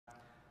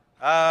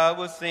I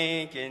was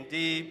sinking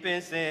deep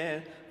in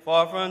sin,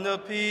 far from the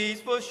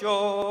peaceful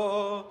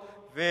shore.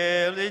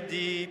 Very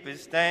deep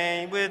is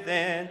stain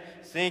within,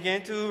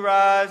 sinking to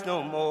rise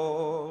no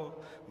more.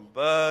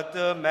 But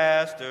the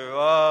master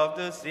of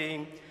the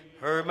sea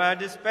heard my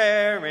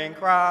despairing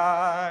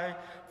cry.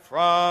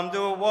 From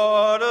the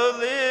water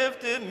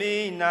lifted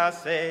me, now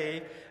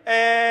safe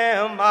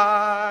am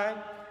I.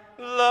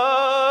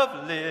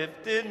 Love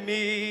lifted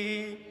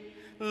me,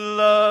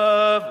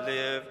 love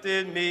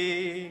lifted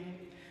me.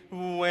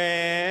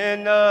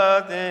 When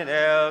nothing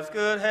else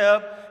could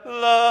help,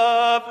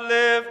 love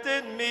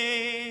lifted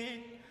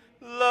me,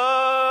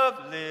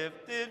 love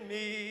lifted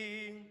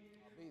me.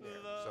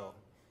 So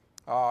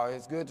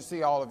it's good to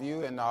see all of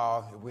you, and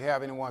if we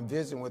have anyone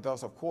visiting with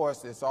us, of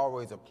course, it's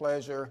always a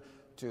pleasure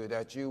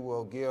that you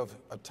will give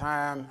a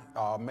time,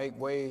 make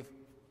way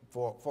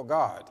for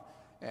God.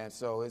 And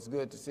so it's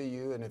good to see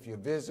you, and if you're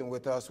visiting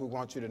with us, we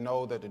want you to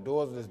know that the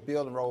doors of this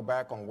building roll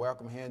back on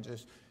welcome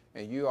hinges,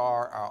 and you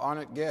are our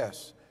honored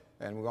guests.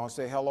 And we're going to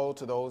say hello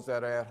to those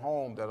that are at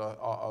home that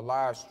are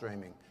live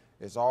streaming.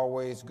 It's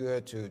always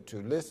good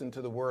to listen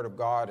to the Word of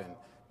God and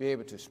be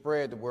able to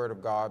spread the Word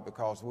of God,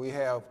 because we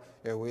have,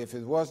 if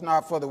it was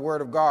not for the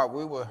Word of God,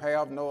 we would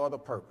have no other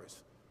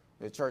purpose,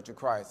 the Church of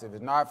Christ. If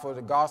it's not for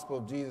the gospel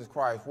of Jesus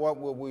Christ, what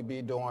will we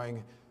be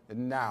doing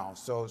now?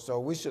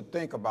 So we should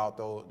think about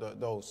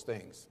those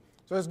things.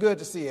 So it's good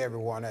to see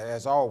everyone,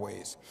 as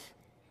always.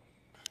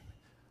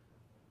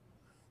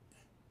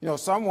 You know,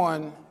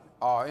 someone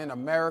in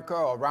America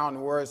or around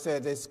the world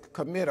says they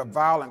commit a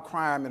violent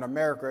crime in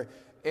America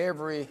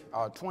every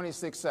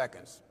 26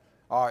 seconds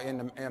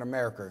in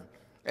America,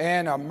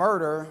 and a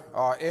murder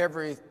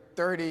every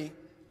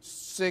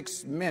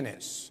 36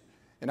 minutes.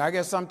 And I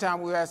guess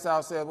sometimes we ask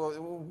ourselves, well,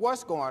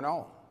 what's going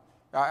on?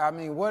 I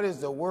mean, what is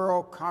the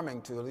world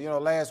coming to? You know,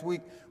 last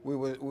week we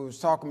was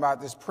talking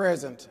about this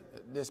present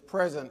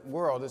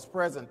world, this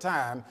present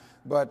time,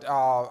 but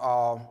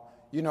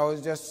you know,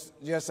 it's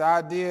just the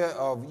idea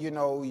of, you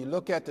know, you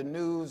look at the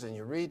news and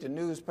you read the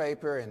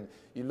newspaper and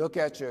you look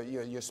at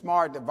your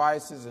smart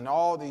devices, and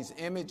all these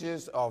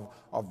images of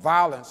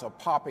violence are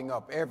popping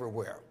up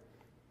everywhere.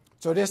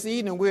 So this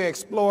evening we're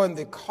exploring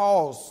the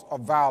cause of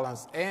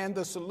violence and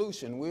the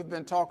solution. We've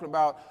been talking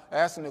about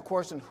asking the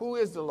question, who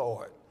is the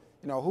Lord?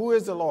 You know, who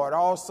is the Lord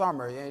all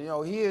summer? And, you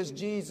know, he is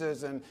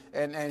Jesus, and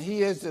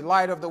he is the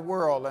light of the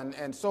world,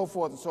 and so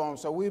forth and so on.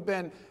 So we've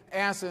been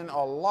answering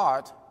a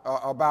lot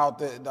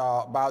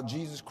about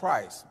Jesus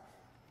Christ.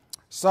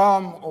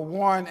 Psalm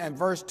 1 and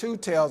verse 2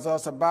 tells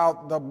us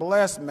about the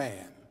blessed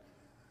man.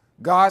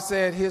 God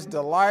said his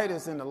delight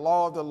is in the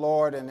law of the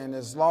Lord, and in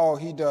his law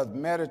he does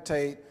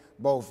meditate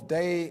both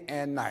day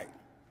and night.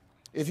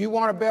 If you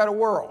want a better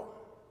world,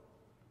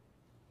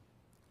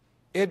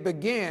 it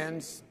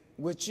begins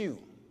with you.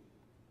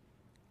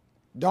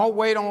 Don't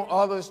wait on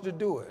others to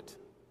do it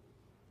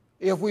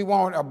if we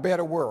want a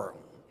better world.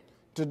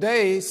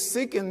 Today,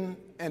 seeking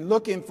and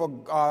looking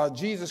for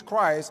Jesus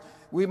Christ,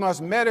 we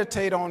must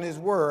meditate on his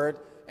word,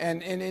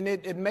 and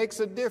it makes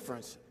a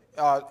difference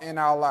in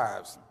our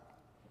lives.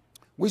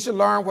 We should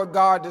learn what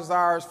God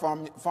desires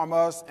from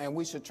us, and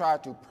we should try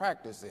to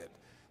practice it.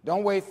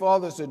 Don't wait for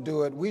others to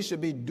do it. We should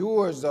be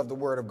doers of the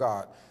word of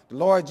God. The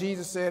Lord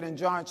Jesus said in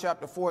John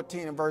chapter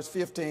 14 and verse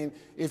 15,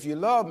 if you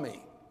love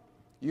me,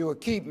 you will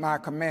keep my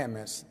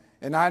commandments.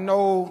 And I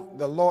know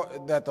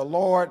that the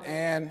Lord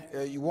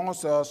he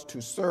wants us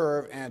to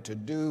serve and to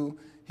do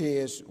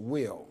his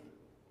will.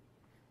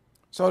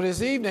 So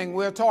this evening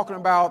we're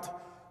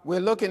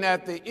looking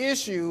at the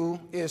issue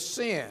is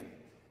sin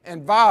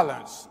and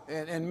violence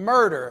and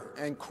murder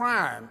and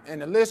crime,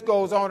 and the list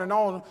goes on and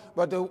on.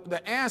 But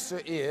the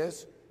answer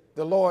is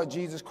the Lord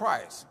Jesus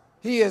Christ.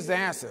 He is the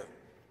answer.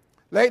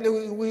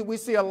 Lately, we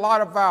see a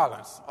lot of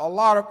violence, a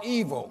lot of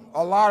evil,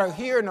 a lot of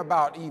hearing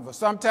about evil.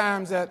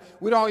 Sometimes that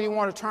we don't even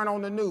want to turn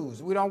on the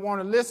news. We don't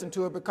want to listen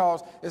to it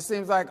because it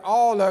seems like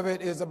all of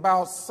it is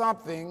about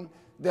something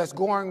that's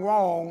going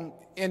wrong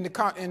in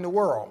the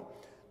world.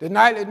 The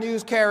nightly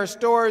news carries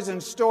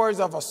stories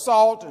of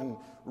assault and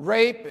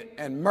rape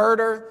and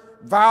murder.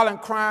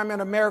 Violent crime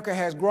in America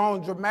has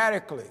grown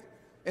dramatically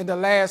in the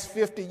last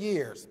 50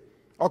 years.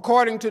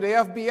 According to the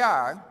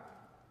FBI,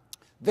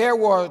 there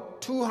were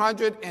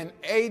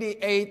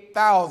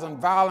 288,000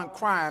 violent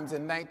crimes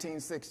in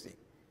 1960.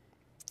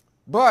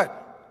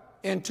 But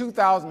in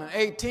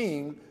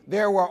 2018,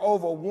 there were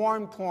over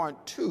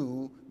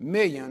 1.2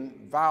 million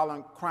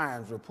violent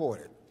crimes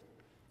reported.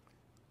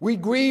 We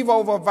grieve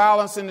over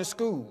violence in the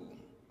school.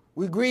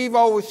 We grieve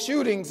over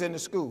shootings in the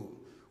school.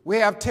 We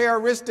have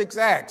terroristic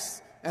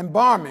acts and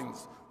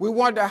bombings. We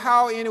wonder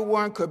how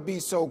anyone could be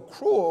so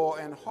cruel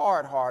and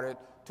hard-hearted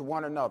to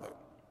one another.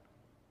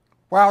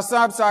 While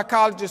some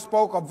psychologists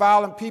spoke of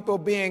violent people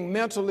being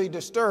mentally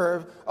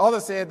disturbed,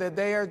 others said that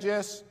they are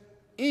just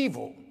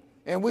evil.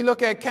 And we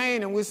look at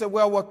Cain and we say,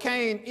 well, was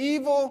Cain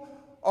evil,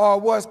 or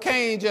was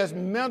Cain just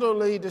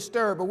mentally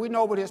disturbed? But we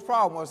know what his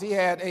problem was. He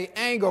had an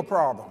anger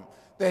problem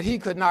that he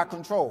could not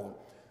control.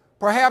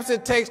 Perhaps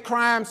it takes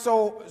crime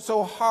so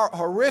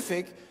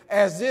horrific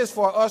as this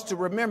for us to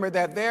remember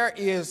that there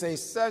is a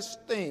such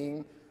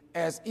thing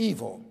as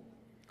evil.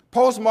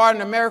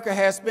 Postmodern America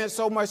has spent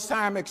so much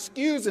time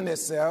excusing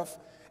itself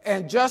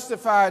and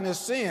justifying its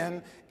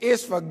sin,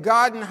 it's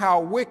forgotten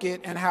how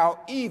wicked and how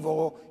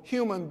evil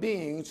human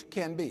beings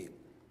can be.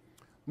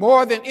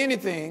 More than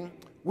anything,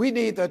 we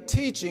need the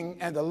teaching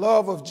and the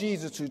love of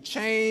Jesus to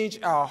change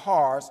our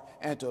hearts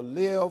and to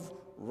live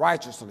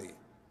righteously.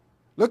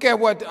 Look at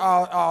what,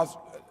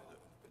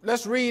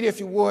 let's read, if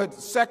you would,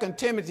 2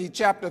 Timothy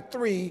chapter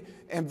 3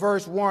 and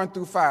verse 1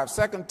 through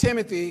 5. 2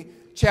 Timothy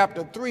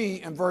chapter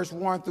 3 and verse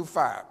 1 through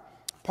 5.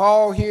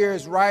 Paul here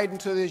is writing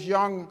to this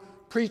young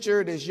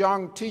preacher, this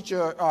young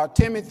teacher,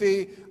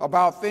 Timothy,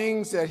 about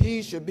things that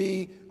he should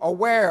be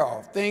aware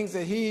of, things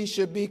that he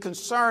should be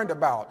concerned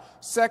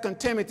about. 2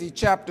 Timothy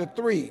chapter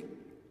 3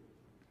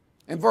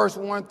 and verse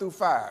 1 through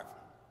 5.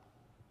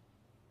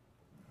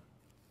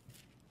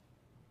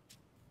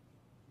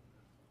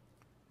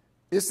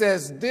 It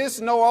says, "This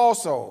know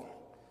also,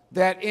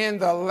 that in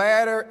the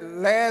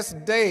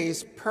last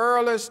days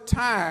perilous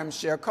times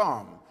shall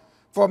come.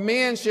 For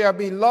men shall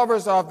be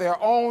lovers of their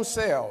own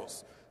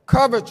selves,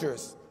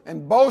 covetous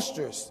and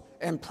boasters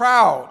and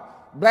proud,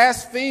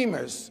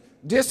 blasphemers,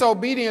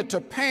 disobedient to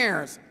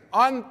parents,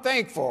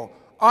 unthankful,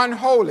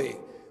 unholy,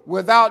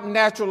 without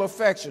natural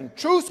affection,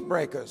 truce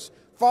breakers,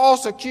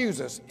 false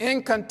accusers,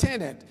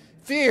 incontinent,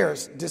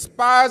 fierce,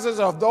 despisers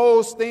of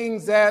those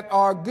things that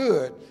are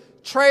good,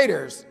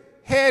 traitors,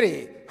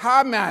 heady,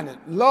 high-minded,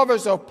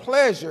 lovers of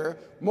pleasure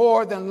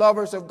more than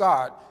lovers of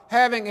God,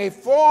 having a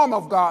form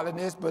of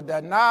godliness, but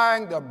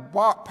denying the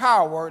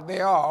power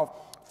thereof.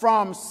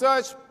 From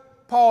such,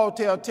 Paul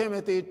tells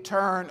Timothy,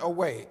 turn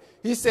away."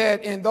 He said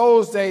in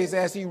those days,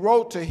 as he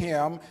wrote to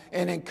him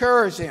and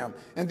encouraged him.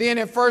 And then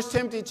in 1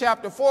 Timothy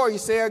chapter 4, he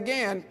said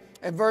again,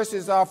 in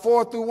verses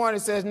 4 through 1,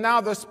 it says, "Now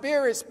the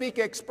Spirit speak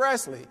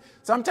expressly."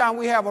 Sometimes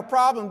we have a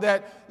problem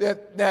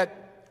that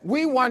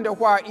we wonder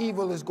why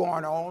evil is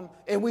going on,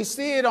 and we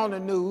see it on the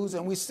news,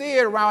 and we see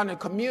it around the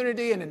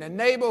community and in the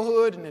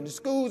neighborhood and in the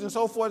schools and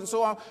so forth and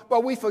so on,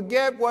 but we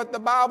forget what the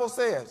Bible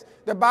says.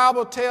 The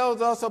Bible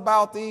tells us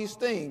about these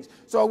things.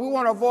 So we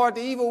want to avoid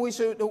the evil. We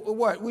should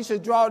what? We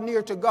should draw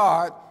near to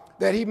God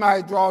that he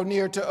might draw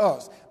near to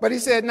us. But he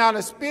said, "Now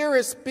the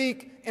Spirit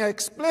speak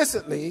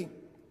explicitly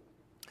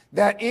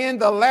that in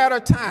the latter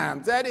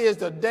times," that is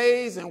the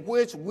days in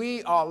which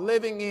we are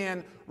living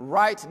in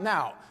right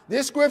now.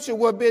 This scripture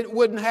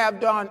wouldn't have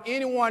done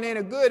anyone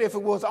any good if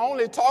it was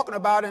only talking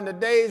about in the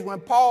days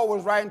when Paul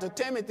was writing to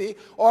Timothy,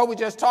 or we're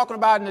just talking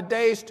about in the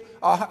days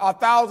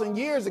 1,000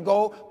 years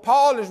ago.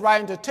 Paul is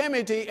writing to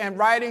Timothy and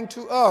writing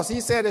to us.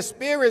 He said, "The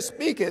Spirit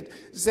speaketh,"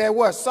 he said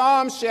what?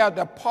 "Some shall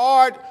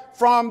depart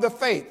from the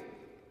faith."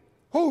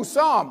 Who?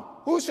 Some.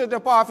 Who should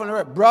depart from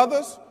the faith?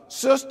 Brothers,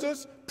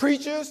 sisters,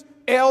 preachers,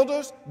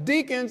 elders,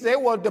 deacons. They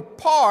will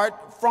depart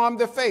from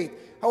the faith.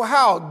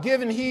 How?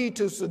 "Giving heed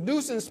to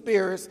seducing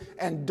spirits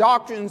and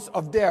doctrines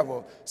of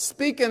devil,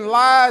 speaking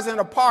lies and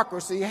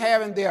hypocrisy,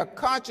 having their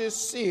conscience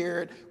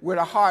seared with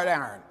a hot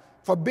iron,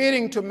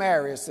 forbidding to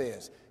marry," it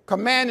says,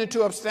 "commanding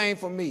to abstain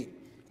from meat,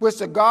 which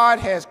the God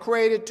has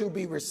created to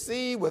be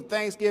received with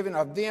thanksgiving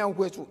of them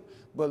which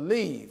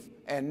believe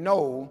and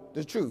know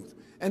the truth."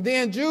 And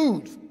then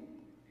Jude,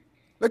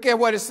 look at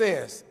what it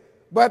says.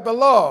 "But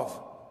beloved,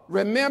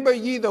 remember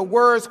ye the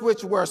words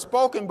which were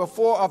spoken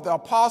before of the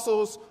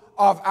apostles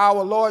of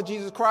our Lord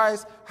Jesus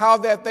Christ, how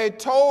that they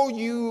told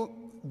you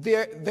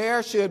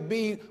there should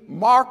be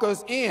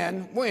markers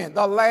in, when?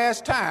 The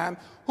last time,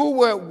 who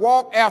would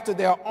walk after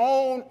their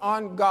own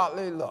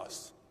ungodly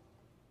lusts."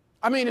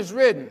 I mean, it's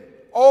written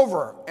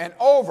over and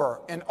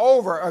over and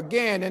over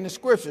again in the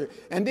scripture.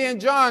 And then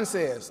John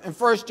says in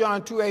 1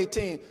 John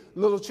 2:18,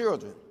 "Little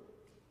children,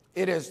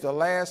 it is the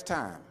last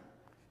time.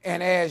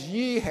 And as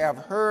ye have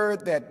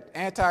heard that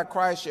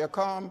Antichrist shall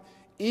come,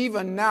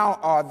 even now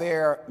are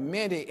there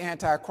many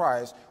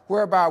antichrists,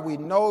 whereby we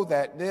know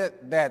that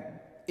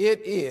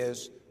it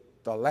is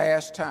the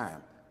last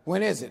time."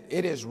 When is it?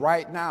 It is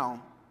right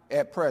now,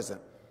 at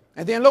present.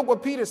 And then look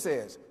what Peter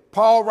says.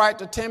 Paul writes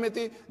to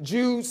Timothy.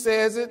 Jude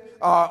says it.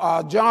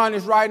 John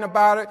is writing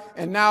about it.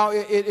 And now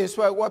it is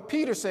what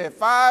Peter said.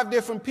 5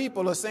 different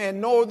people are saying,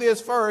 "Know this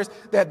first,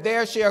 that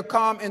there shall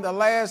come in the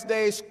last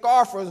days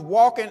scoffers,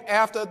 walking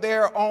after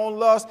their own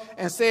lust,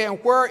 and saying,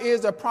 where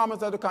is the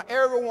promise of the come?"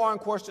 Everyone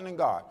questioning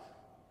God.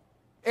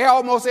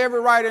 Almost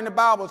every writer in the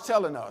Bible is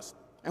telling us.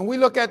 And we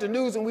look at the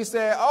news and we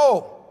say,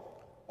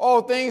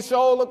 oh, things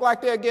sure look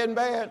like they're getting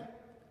bad.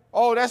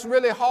 Oh, that's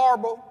really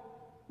horrible.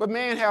 But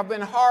men have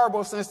been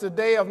horrible since the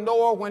day of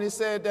Noah, when he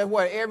said that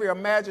every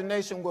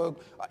imagination was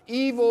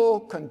evil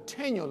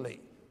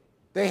continually.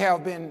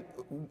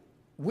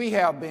 We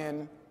have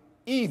been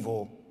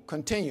evil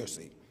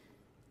continuously.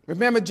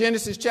 Remember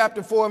Genesis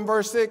chapter 4 and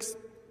verse 6?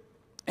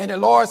 "And the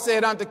Lord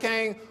said unto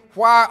Cain,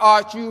 why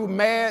art you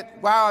mad?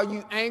 Why are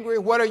you angry?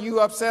 What are you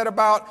upset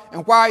about?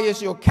 And why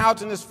is your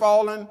countenance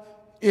fallen?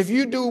 If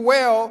you do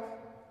well,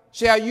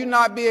 shall you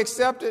not be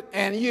accepted?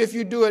 And if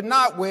you do it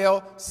not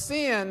well,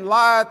 sin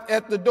lieth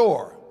at the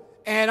door.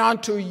 And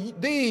unto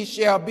thee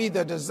shall be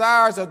the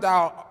desires of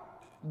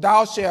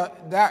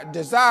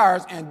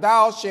desires, and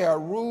thou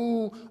shalt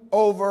rule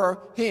over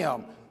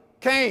him.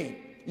 Cain,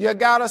 you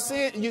got a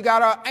sin, you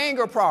got an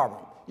anger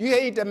problem. You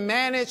need to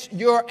manage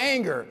your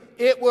anger.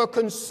 It will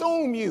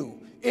consume you.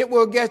 It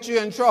will get you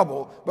in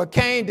trouble. But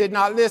Cain did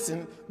not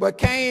listen. But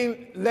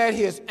Cain let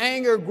his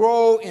anger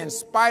grow in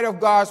spite of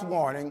God's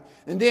warning.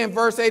 And then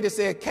verse 8, it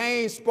said,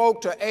 Cain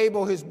spoke to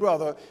Abel his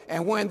brother,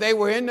 and when they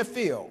were in the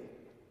field,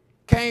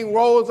 Cain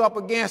rose up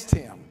against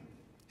him,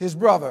 his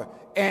brother,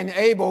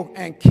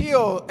 and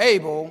killed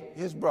Abel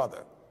his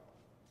brother.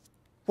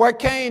 What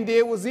Cain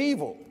did was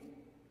evil.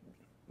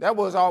 That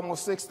was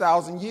almost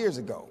 6,000 years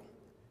ago.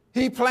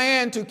 He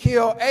planned to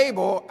kill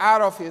Abel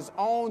out of his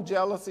own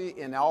jealousy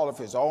and all of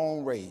his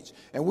own rage.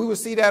 And we would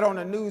see that on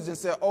the news and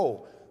say,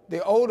 oh,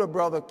 the older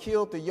brother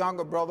killed the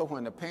younger brother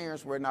when the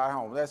parents were not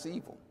home. That's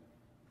evil.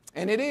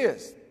 And it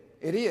is.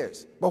 It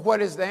is. But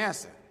what is the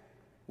answer?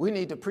 We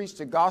need to preach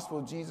the gospel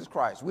of Jesus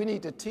Christ. We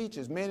need to teach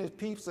as many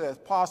people as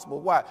possible.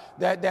 Why?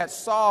 That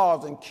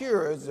solves and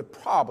cures the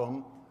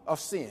problem of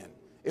sin.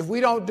 If we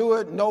don't do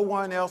it, no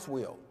one else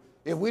will.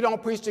 If we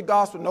don't preach the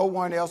gospel, no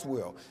one else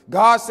will.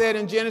 God said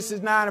in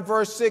Genesis 9 and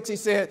verse 6, he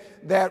said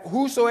that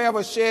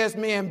whosoever sheds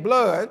man's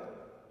blood,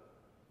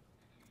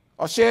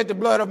 or shed the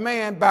blood of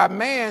man, by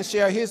man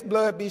shall his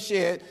blood be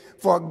shed,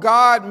 for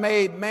God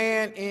made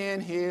man in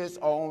his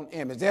own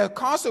image. There are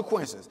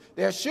consequences.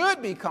 There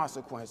should be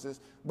consequences,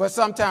 but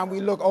sometimes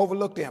we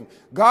overlook them.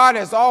 God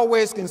has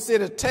always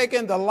considered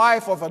taking the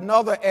life of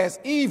another as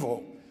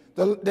evil.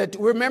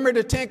 Remember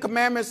the 10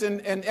 Commandments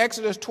in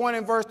Exodus 20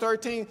 and verse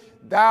 13?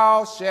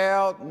 Thou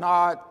shalt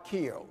not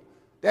kill.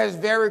 That is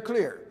very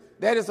clear.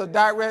 That is a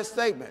direct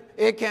statement.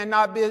 It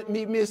cannot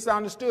be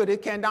misunderstood.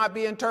 It cannot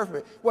be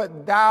interpreted.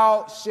 What?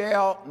 Thou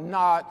shalt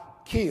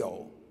not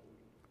kill.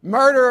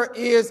 Murder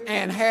is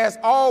and has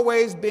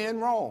always been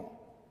wrong.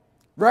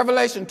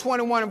 Revelation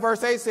 21 and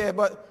verse 8 said,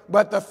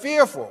 but the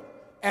fearful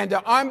and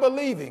the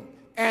unbelieving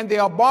and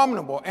the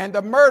abominable, and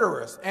the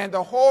murderers, and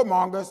the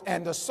whoremongers,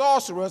 and the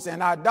sorcerers,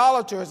 and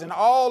idolaters, and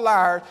all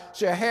liars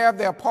shall have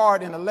their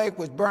part in the lake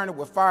which burneth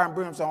with fire and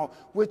brimstone,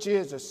 which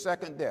is the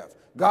second death.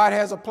 God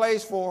has a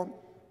place for them.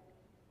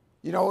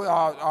 You know,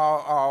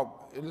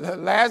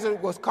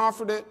 Lazarus was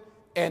comforted,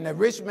 and the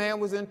rich man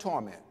was in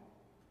torment.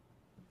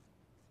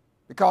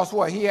 Because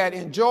what? He had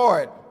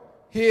enjoyed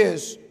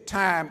his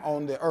time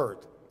on the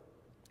earth.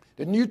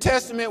 The New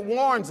Testament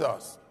warns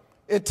us.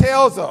 It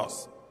tells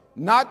us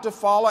not to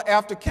follow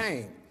after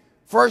Cain.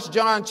 1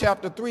 John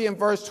chapter 3 and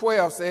verse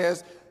 12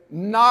 says,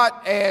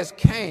 not as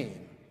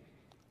Cain,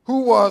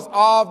 who was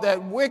of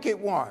that wicked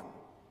one,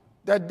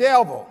 the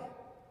devil,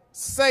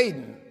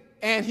 Satan,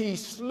 and he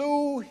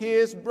slew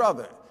his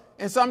brother.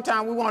 And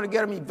sometimes we want to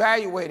get him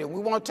evaluated.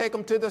 We want to take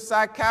him to the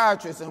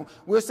psychiatrist. And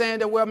we're saying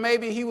that, well,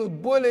 maybe he was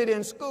bullied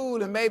in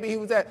school and maybe he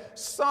was that.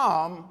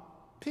 Some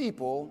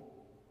people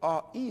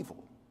are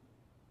evil.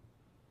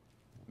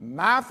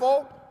 My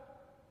folk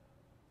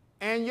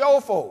and your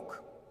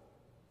folk.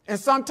 And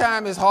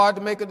sometimes it's hard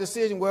to make a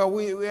decision. Well,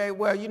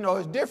 you know,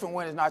 it's different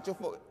when it's not your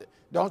folk.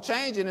 Don't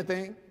change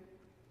anything.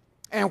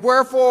 And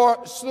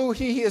wherefore slew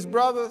he his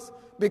brothers?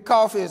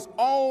 Because his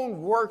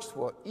own works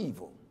were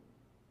evil.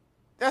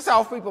 That's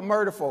how people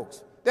murder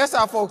folks. That's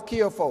how folks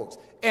kill folks.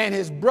 And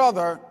his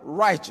brother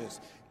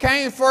righteous.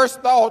 Cain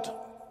first thought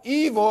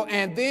evil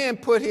and then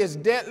put his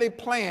deadly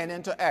plan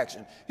into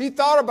action. He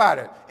thought about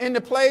it in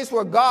the place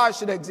where God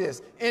should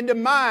exist, in the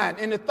mind,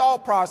 in the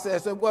thought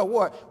process of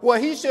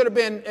what he should have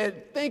been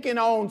thinking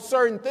on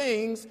certain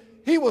things.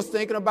 He was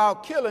thinking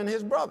about killing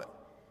his brother.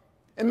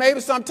 And maybe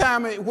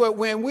sometime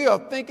when we are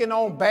thinking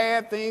on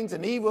bad things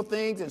and evil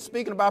things and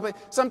speaking about it,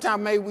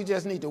 sometimes maybe we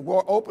just need to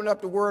open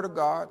up the Word of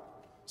God.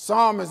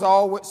 Psalms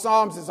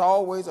is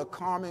always a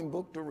calming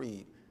book to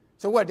read.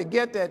 So what? To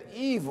get that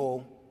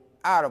evil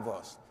out of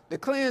us. To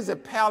cleanse the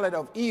palate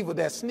of evil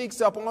that sneaks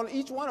up on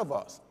each one of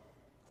us.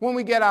 When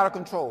we get out of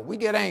control, we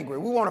get angry,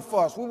 we want to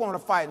fuss, we want to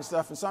fight and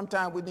stuff, and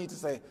sometimes we need to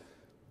say,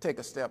 take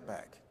a step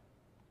back.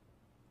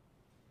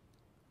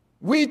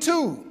 We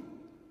too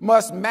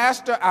must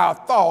master our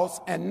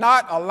thoughts and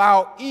not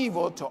allow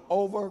evil to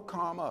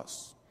overcome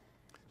us.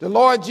 The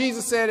Lord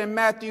Jesus said in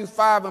Matthew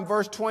 5 and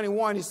verse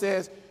 21, he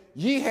says,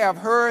 ye have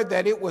heard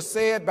that it was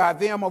said by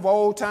them of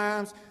old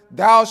times,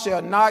 thou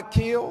shalt not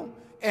kill,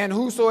 and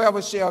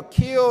whosoever shall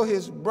kill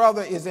his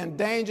brother is in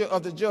danger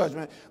of the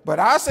judgment. But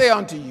I say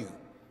unto you,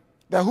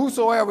 that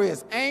whosoever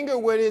is angry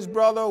with his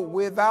brother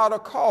without a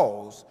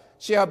cause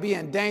shall be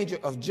in danger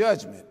of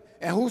judgment.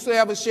 And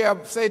whosoever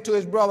shall say to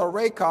his brother,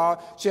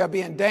 Rachel, shall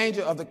be in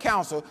danger of the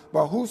council.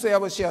 But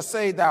whosoever shall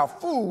say, thou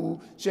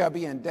fool, shall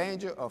be in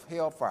danger of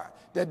hellfire.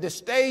 That the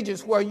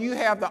stages where you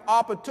have the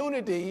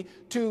opportunity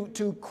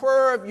to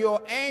curb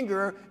your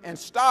anger and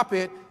stop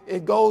it,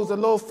 it goes a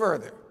little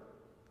further.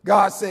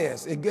 God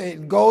says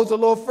it goes a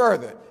little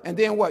further. And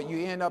then what? You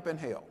end up in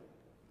hell.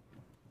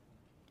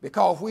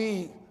 Because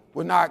we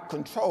will not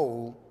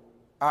control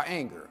our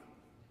anger,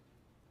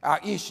 our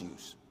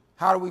issues.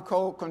 How do we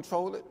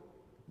control it?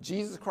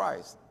 Jesus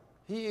Christ.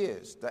 He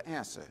is the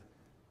answer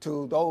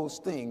to those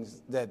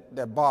things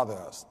that bother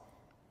us.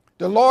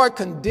 The Lord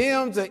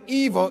condemns the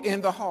evil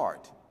in the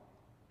heart.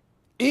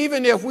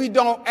 Even if we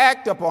don't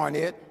act upon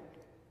it,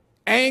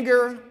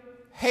 anger,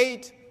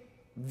 hate,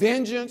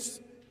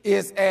 vengeance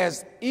is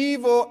as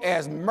evil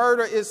as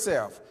murder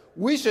itself.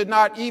 We should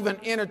not even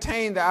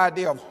entertain the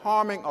idea of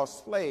harming or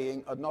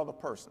slaying another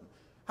person.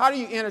 How do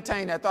you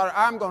entertain that thought?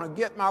 I'm going to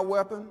get my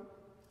weapon.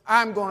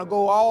 I'm going to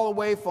go all the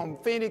way from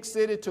Phoenix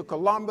City to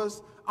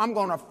Columbus. I'm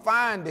going to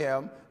find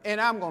them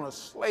and I'm going to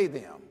slay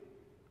them.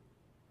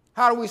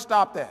 How do we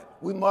stop that?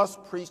 We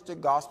must preach the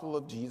gospel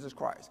of Jesus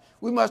Christ.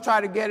 We must try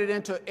to get it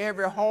into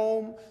every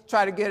home,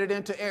 try to get it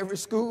into every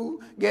school,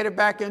 get it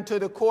back into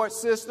the court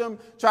system,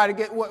 try to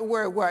get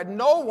where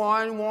no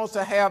one wants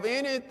to have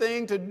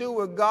anything to do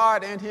with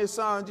God and his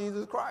son,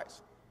 Jesus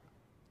Christ.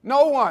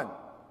 No one.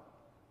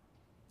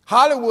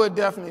 Hollywood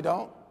definitely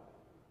don't.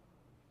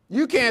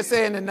 You can't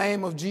say in the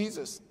name of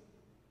Jesus.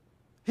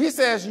 He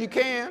says you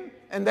can,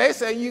 and they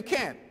say you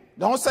can't.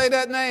 Don't say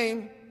that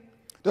name.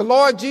 The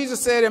Lord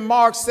Jesus said in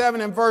Mark 7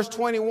 and verse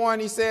 21,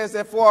 he says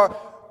that for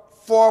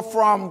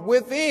from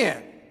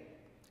within,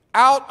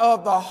 out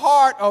of the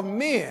heart of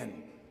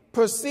men,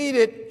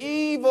 proceeded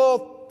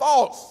evil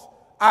thoughts.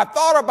 I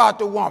thought about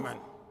the woman,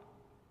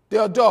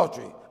 the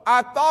adultery.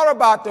 I thought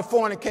about the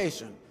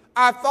fornication.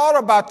 I thought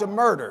about the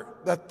murder,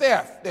 the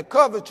theft, the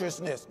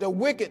covetousness, the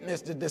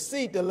wickedness, the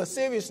deceit, the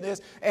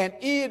lasciviousness, and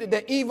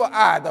the evil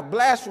eye, the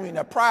blasphemy,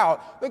 the proud.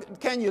 Look,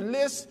 can you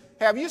list?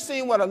 Have you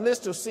seen what a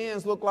list of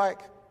sins look like?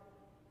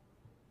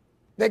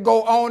 They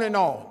go on and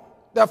on.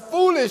 The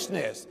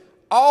foolishness.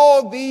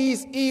 All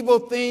these evil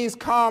things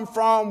come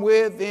from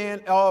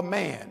within a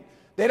man.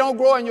 They don't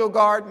grow in your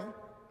garden.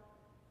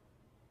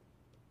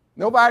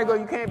 Nobody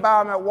you can't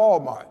buy them at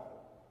Walmart.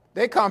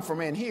 They come from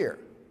in here.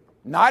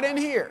 Not in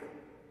here,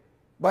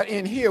 but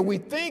in here. We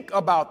think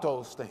about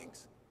those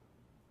things.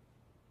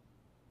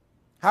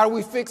 How do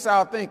we fix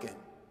our thinking?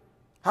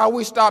 How do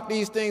we stop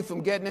these things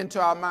from getting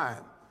into our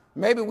mind?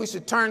 Maybe we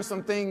should turn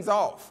some things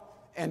off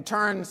and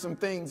turn some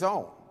things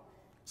on.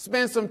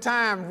 Spend some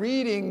time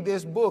reading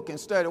this book and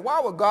study.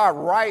 Why would God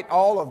write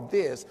all of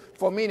this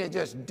for me to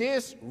just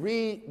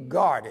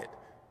disregard it?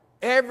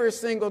 Every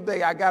single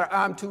day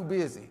I'm too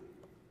busy.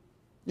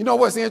 You know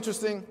what's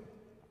interesting?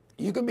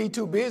 You can be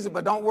too busy,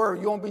 but don't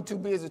worry, you won't be too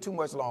busy too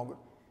much longer.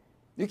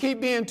 You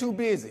keep being too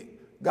busy.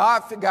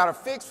 God got a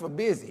fix for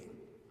busy.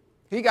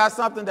 He got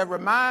something that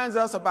reminds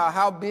us about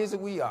how busy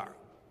we are.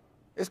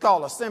 It's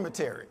called a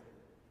cemetery.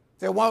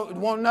 There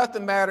won't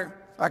nothing matter.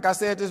 Like I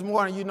said this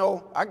morning, you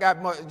know, I got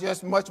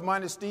just much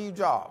money as Steve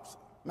Jobs.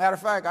 Matter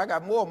of fact, I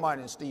got more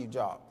money than Steve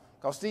Jobs,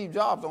 because Steve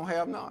Jobs don't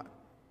have none.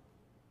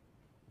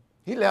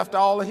 He left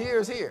all of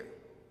his here.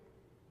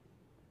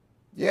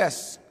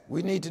 Yes,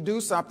 we need to do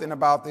something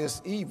about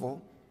this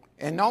evil.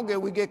 And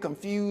we get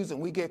confused and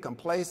we get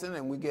complacent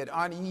and we get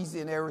uneasy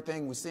and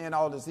everything. We're seeing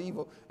all this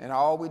evil. And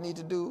all we need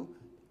to do,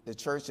 the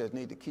church just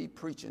need to keep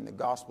preaching the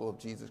gospel of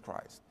Jesus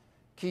Christ.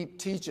 Keep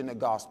teaching the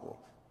gospel.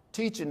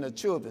 Teaching the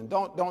children.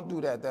 Don't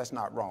do that. That's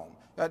not wrong.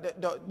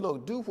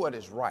 Look, do what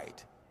is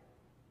right.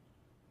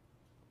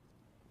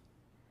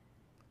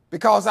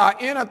 Because our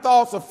inner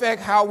thoughts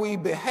affect how we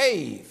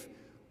behave.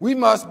 We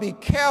must be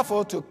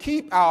careful to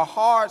keep our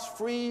hearts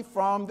free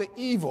from the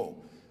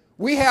evil.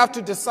 We have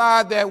to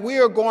decide that we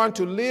are going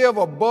to live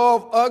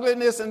above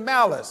ugliness and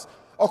malice.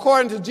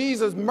 According to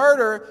Jesus,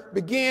 murder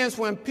begins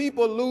when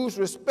people lose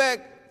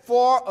respect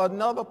for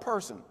another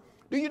person.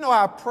 Do you know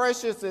how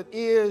precious it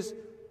is?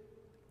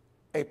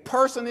 A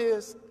person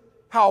is,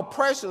 how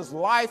precious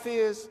life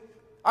is.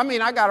 I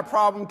mean, I got a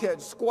problem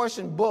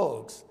squashing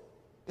bugs.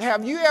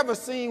 Have you ever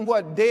seen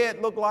what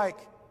dead look like?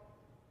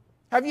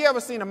 Have you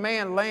ever seen a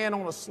man laying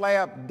on a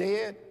slab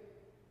dead?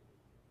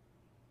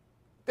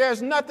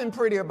 There's nothing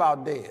pretty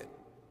about dead.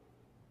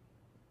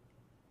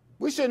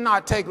 We should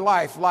not take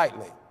life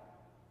lightly,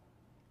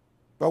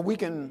 but we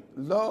can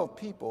love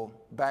people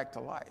back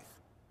to life.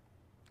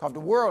 Because the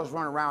world's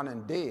running around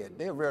and dead.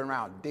 They're running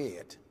around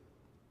dead.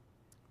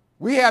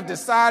 We have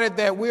decided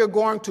that we're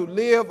going to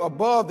live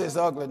above this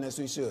ugliness.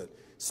 We should.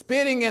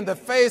 Spitting in the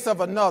face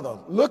of another,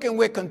 looking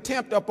with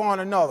contempt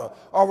upon another,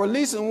 or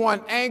releasing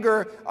one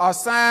anger are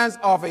signs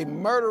of a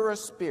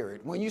murderous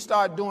spirit. When you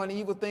start doing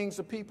evil things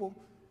to people,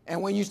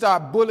 and when you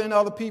start bullying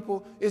other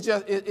people, it's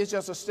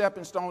just a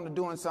stepping stone to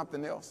doing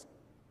something else.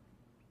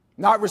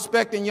 Not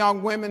respecting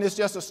young women is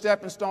just a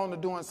stepping stone to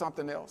doing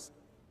something else.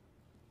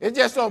 It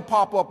just don't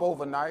pop up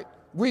overnight.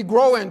 We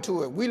grow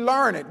into it. We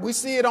learn it. We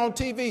see it on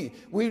TV.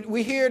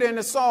 We hear it in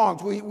the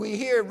songs. We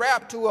hear it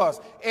rap to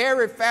us.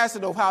 Every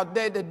facet of how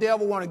the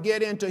devil want to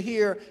get into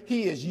here,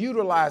 he is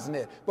utilizing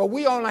it. But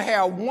we only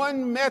have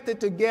one method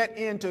to get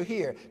into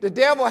here. The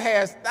devil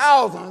has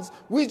thousands.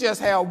 We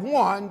just have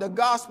one, the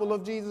gospel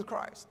of Jesus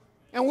Christ.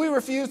 And we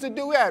refuse to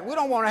do that. We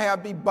don't want to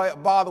be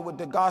bothered with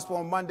the gospel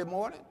on Monday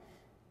morning.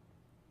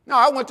 No,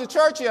 I went to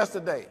church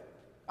yesterday.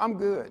 I'm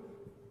good.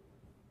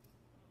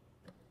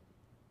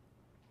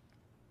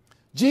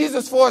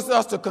 Jesus forced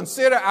us to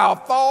consider our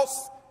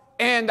thoughts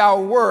and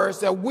our words,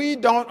 that we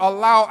don't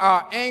allow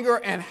our anger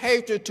and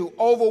hatred to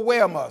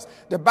overwhelm us.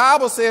 The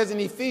Bible says in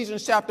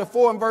Ephesians chapter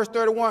 4 and verse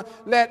 31,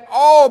 let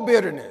all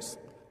bitterness,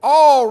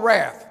 all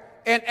wrath,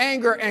 and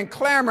anger and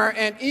clamor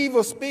and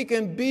evil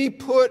speaking be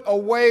put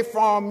away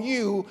from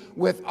you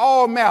with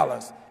all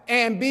malice,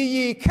 and be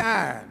ye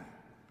kind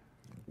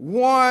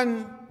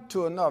one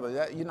to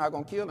another. You're not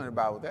going to kill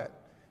anybody with that.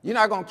 You're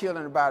not going to kill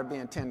anybody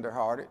being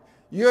tenderhearted.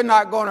 You're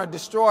not going to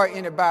destroy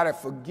anybody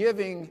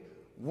forgiving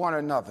one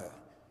another.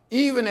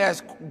 Even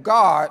as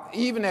God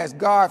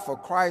for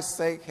Christ's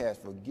sake has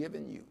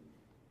forgiven you.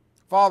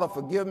 Father,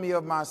 forgive me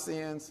of my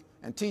sins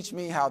and teach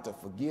me how to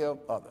forgive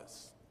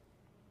others.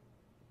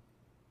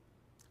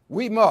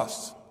 We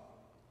must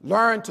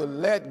learn to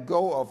let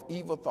go of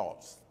evil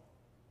thoughts.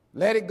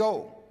 Let it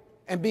go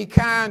and be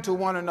kind to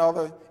one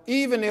another,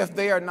 even if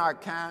they are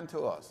not kind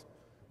to us.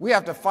 We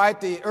have to fight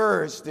the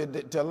urge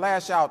to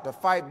lash out, to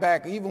fight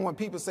back. Even when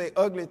people say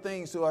ugly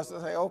things to us,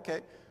 I say,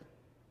 okay.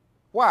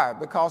 Why?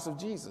 Because of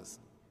Jesus.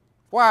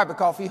 Why?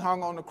 Because he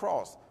hung on the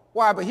cross.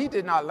 Why? But he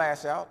did not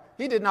lash out.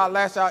 He did not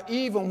lash out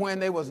even when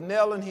they was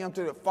nailing him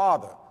to the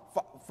Father.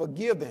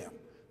 Forgive them.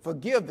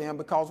 Forgive them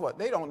because what?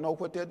 They don't know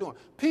what they're doing.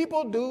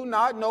 People do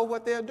not know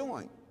what they're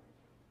doing.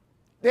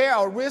 They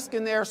are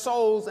risking their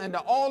souls, and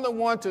the only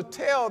one to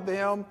tell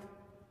them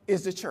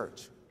is the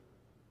church.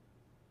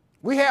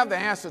 We have the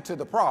answer to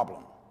the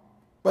problem.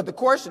 But the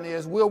question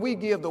is, will we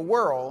give the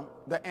world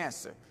the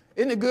answer?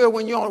 Isn't it good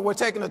when we're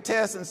taking a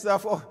test and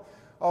stuff?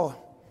 Oh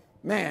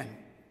man,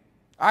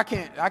 I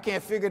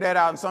can't figure that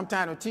out. And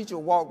sometimes a teacher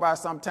will walk by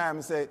sometime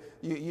and say,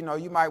 you know,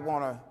 you might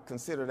want to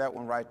consider that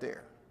one right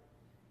there.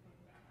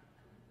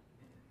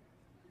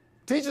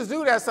 Teachers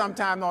do that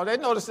sometimes. No, they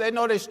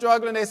know they're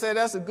struggling. They say,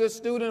 that's a good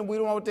student. We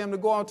don't want them to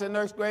go on to the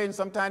next grade. And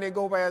sometimes they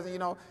go by as,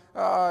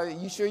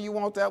 you sure you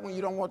want that one?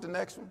 You don't want the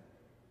next one?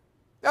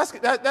 That's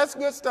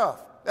good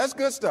stuff. That's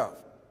good stuff.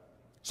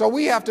 So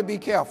we have to be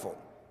careful.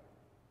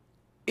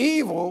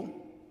 Evil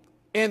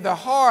in the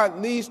heart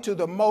leads to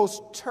the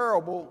most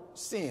terrible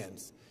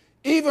sins.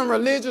 Even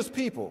religious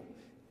people,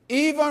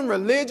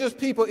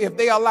 if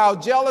they allow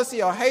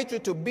jealousy or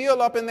hatred to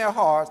build up in their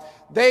hearts,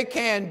 they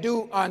can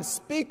do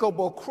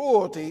unspeakable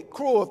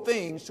cruel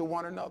things to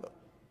one another.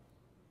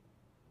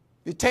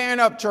 You're tearing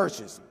up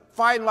churches,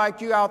 fighting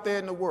like you out there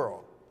in the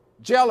world.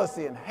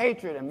 Jealousy and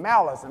hatred and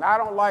malice, and I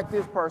don't like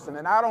this person,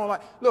 and I don't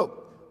like...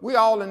 Look, we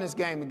all in this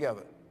game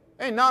together.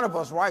 Ain't none of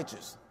us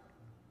righteous.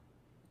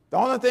 The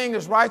only thing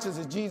that's righteous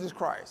is Jesus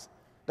Christ.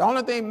 The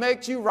only thing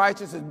makes you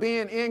righteous is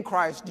being in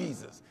Christ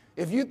Jesus.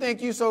 If you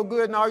think you're so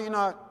good, no, you're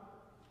not.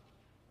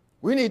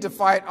 We need to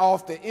fight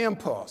off the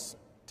impulse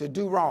to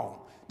do wrong.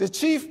 The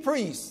chief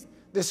priests,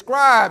 the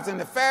scribes, and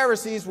the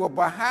Pharisees were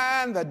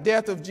behind the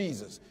death of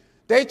Jesus.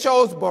 They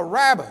chose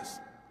Barabbas.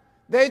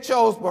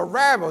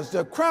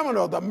 The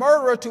criminal, the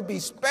murderer, to be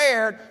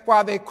spared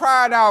while they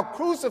cried out,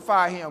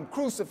 crucify him,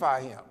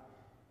 crucify him.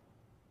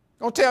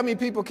 Don't tell me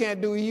people can't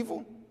do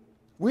evil.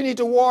 We need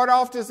to ward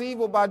off this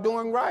evil by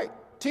doing right,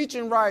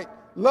 teaching right,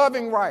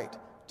 loving right,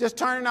 just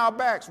turning our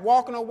backs,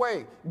 walking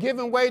away,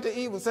 giving way to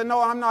evil. Say,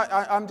 no, I'm not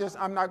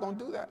going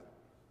to do that.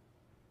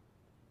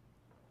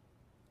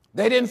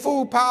 They didn't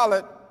fool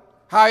Pilate.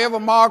 However,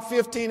 Mark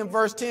 15 and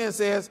verse 10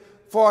 says,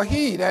 for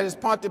he, that is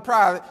Pontius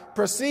Pilate,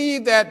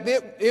 perceived that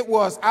it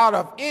was out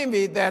of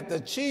envy that the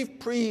chief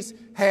priests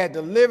had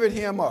delivered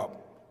him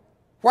up.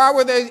 Why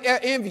were they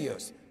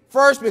envious?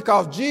 First,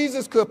 because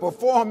Jesus could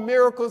perform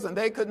miracles and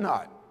they could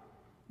not.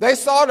 They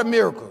saw the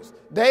miracles.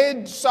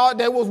 They saw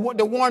there was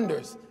the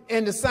wonders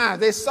and the signs.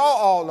 They saw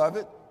all of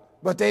it,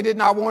 but they did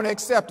not want to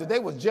accept it. They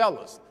were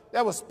jealous.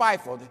 They were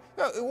spiteful.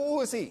 Who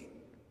was he?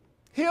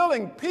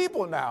 Healing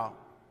people now.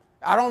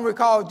 I don't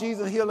recall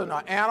Jesus healing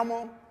an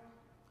animal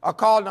or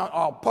calling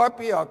a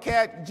puppy or a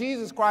cat.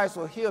 Jesus Christ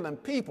was healing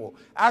people.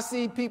 I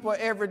see people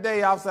every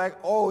day. I was like,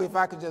 oh, if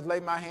I could just lay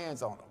my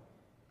hands on them.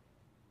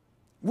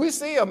 We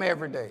see them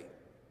every day.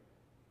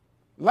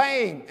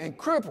 Lame and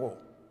crippled.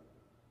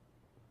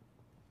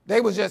 They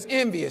were just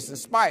envious and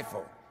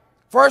spiteful.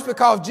 First,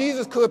 because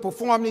Jesus could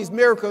perform these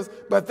miracles,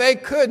 but they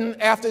couldn't.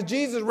 After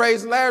Jesus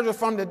raised Lazarus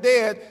from the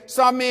dead,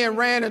 some men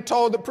ran and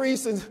told the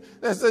priests, and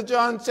that's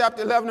John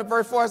chapter 11 and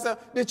verse 4,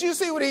 did you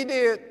see what he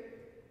did?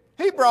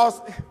 He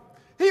brought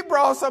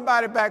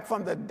somebody back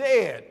from the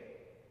dead.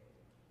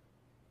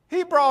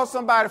 He brought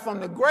somebody from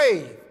the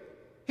grave.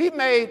 He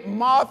made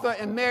Martha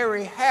and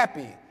Mary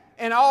happy,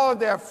 and all of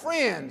their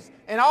friends,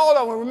 and all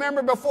of them.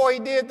 Remember, before he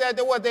did that,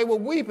 they were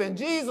weeping.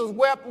 Jesus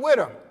wept with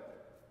them.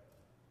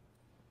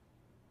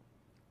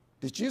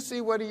 Did you see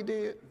what he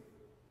did?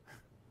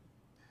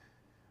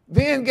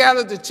 Then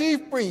gathered the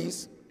chief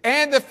priests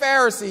and the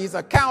Pharisees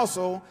a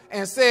council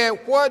and said,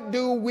 what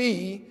do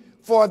we,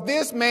 for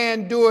this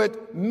man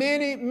doeth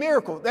many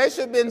miracles? They should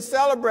have been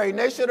celebrating.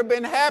 They should have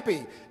been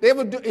happy. He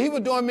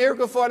was doing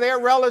miracles for their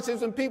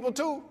relatives and people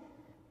too.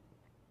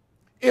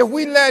 If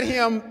we let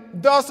him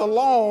thus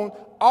alone,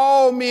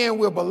 all men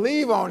will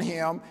believe on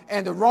him,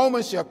 and the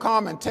Romans shall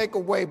come and take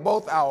away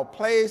both our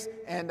place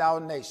and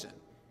our nation.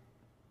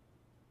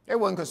 They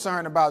weren't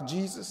concerned about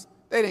Jesus.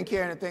 They didn't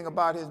care anything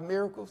about his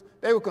miracles.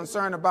 They were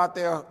concerned about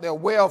their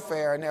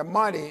welfare and their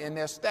money and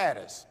their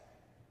status.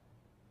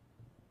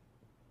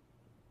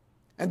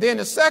 And then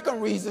the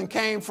second reason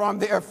came from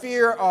their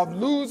fear of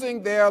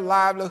losing their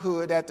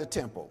livelihood at the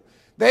temple.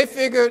 They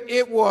figured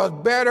it was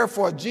better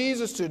for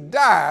Jesus to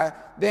die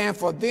than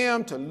for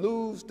them to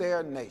lose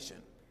their nation.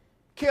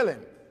 Kill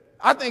him.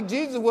 I think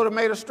Jesus would have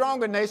made a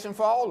stronger nation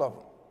for all of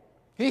them.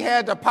 He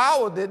had the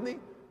power, didn't he?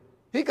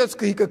 He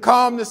could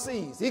calm the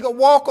seas. He could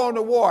walk on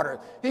the water.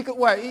 He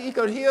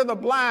could heal the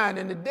blind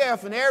and the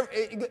deaf and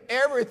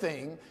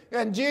everything.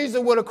 And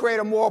Jesus would have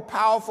created a more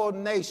powerful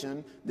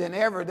nation than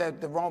ever that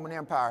the Roman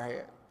Empire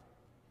had.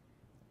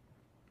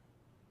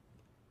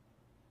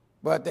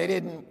 But they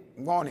didn't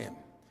want him.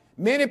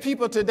 Many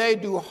people today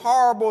do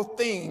horrible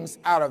things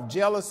out of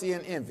jealousy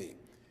and envy.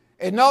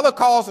 Another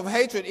cause of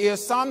hatred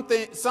is some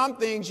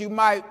things you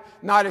might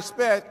not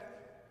expect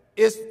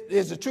is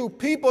the truth.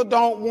 People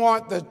don't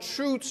want the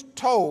truth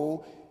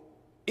told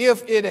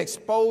if it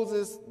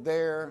exposes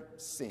their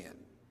sin.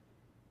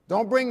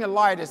 Don't bring the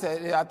light,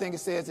 I think it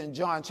says in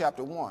John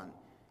chapter 1.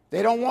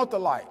 They don't want the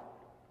light.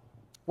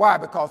 Why?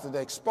 Because it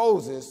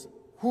exposes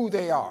who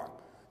they are.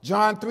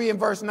 John 3 and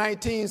verse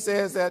 19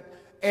 says that,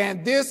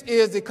 and this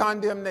is the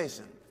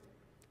condemnation,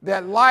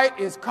 that light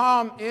is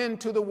come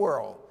into the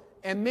world,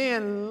 and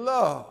men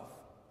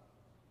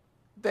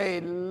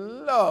they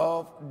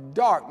love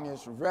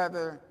darkness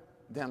rather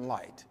than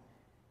light.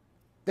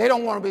 They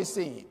don't want to be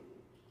seen.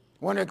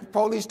 When the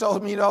police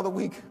told me the other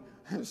week,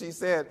 she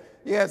said,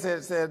 yes,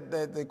 it said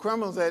that the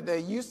criminals that they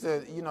used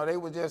to, they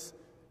would just,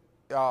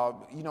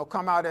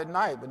 come out at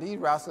night. But these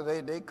rascals,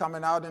 they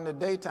coming out in the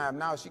daytime.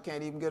 Now she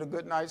can't even get a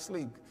good night's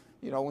sleep.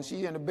 When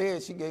she's in the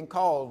bed, she getting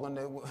calls.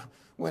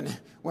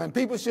 When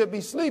people should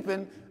be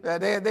sleeping,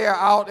 they're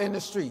out in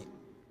the street.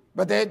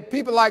 But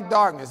people like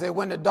darkness.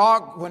 When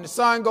the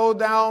sun goes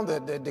down,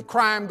 the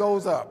crime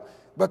goes up.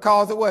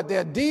 Because of what?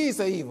 Their deeds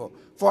are evil.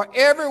 For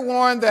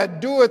everyone that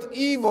doeth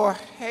evil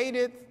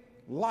hateth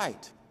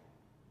light,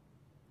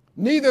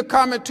 neither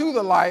cometh to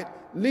the light,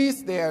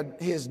 lest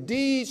his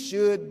deeds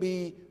should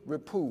be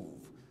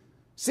reproved.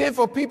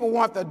 Sinful people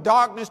want the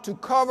darkness to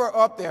cover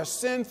up their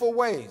sinful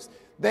ways.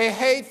 They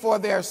hate for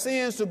their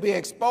sins to be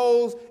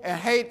exposed and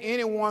hate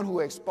anyone who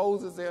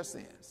exposes their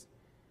sins.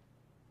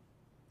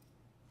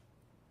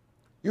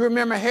 You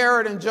remember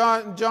Herod and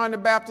John the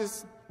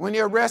Baptist when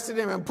they arrested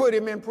him and put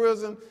him in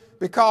prison?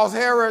 Because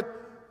Herod,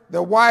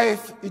 the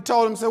wife, he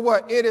told him, said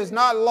what? It is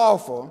not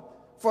lawful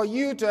for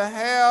you to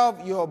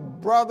have your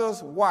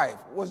brother's wife.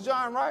 Was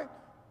John right?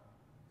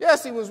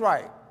 Yes, he was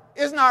right.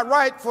 It's not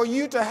right for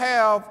you to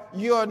have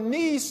your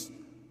niece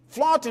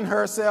flaunting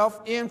herself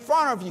in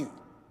front of you.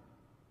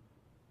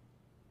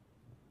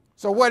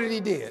 So what did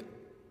he do?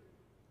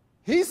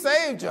 He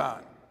saved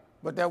John,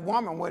 but that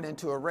woman went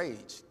into a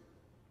rage.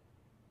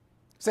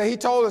 So he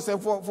told us that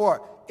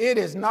for it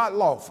is not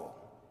lawful.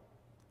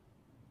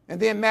 And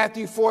then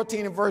Matthew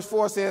 14 and verse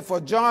 4 says, for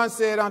John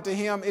said unto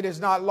him, it is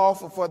not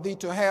lawful for thee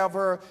to have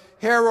her.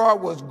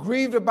 Herod was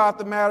grieved about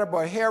the matter,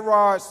 but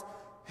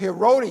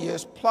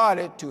Herodias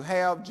plotted to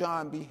have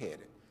John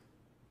beheaded.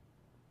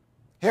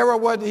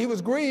 Herod he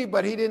was grieved,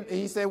 but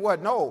he said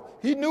what? No,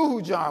 he knew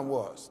who John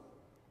was.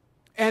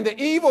 And the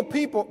evil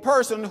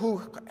person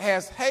who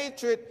has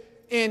hatred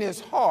in his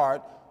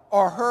heart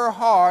or her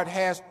heart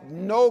has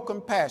no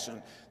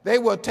compassion. They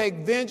will take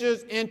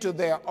vengeance into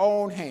their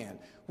own hand.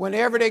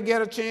 Whenever they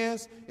get a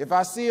chance, if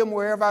I see them,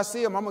 wherever I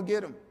see them, I'm going to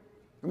get them.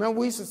 Remember,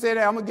 we used to say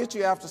that, I'm going to get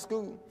you after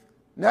school.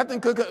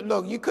 Nothing could,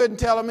 look, you couldn't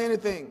tell them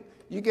anything.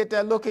 You get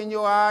that look in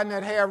your eye and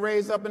that hair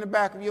raised up in the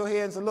back of your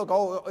head and say, look,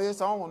 oh,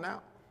 it's on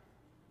now.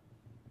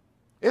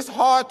 It's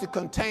hard to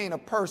contain a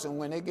person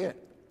when they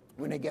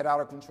get out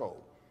of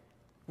control.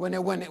 When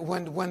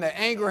the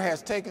anger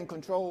has taken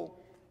control,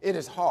 it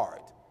is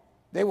hard.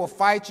 They will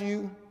fight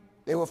you.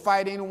 They will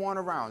fight anyone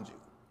around you.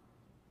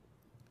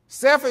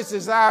 Selfish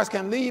desires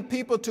can lead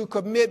people to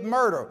commit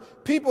murder.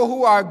 People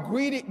who are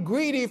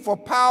greedy for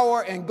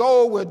power and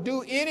gold will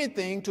do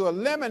anything to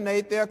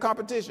eliminate their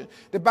competition.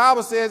 The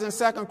Bible says in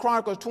 2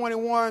 Chronicles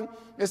 21,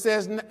 it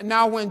says,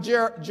 now when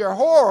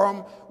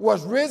Jehoram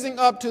was risen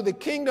up to the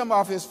kingdom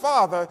of his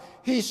father,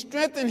 he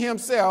strengthened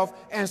himself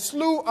and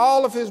slew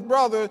all of his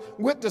brothers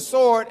with the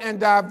sword and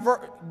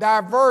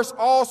diverse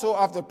also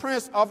of the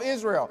prince of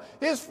Israel.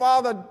 His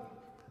father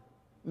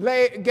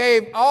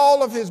gave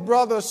all of his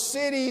brothers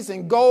cities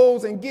and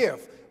golds and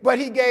gifts, but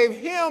he gave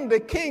him the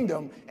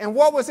kingdom. And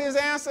what was his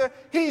answer?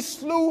 He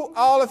slew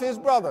all of his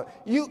brothers.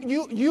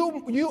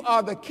 You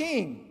are the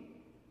king.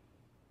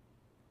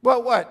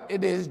 But what?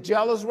 It is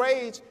jealous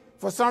rage.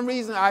 For some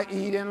reason,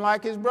 he didn't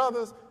like his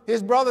brothers.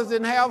 His brothers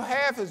didn't have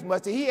half as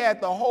much. He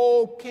had the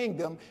whole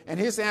kingdom, and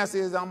his answer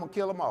is, I'm going to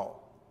kill them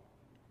all.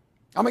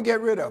 I'm going to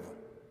get rid of them.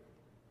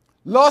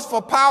 Lust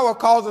for power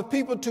causes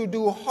people to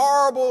do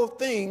horrible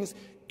things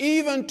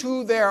even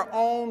to their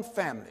own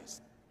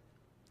families.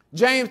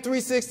 James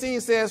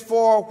 3:16 says,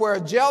 for where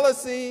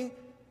jealousy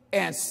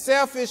and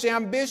selfish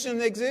ambition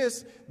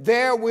exist,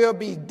 there will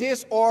be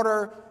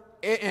disorder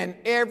and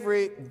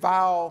every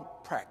vile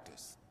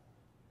practice.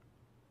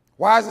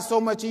 Why is there so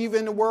much evil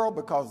in the world?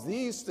 Because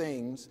these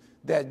things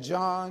that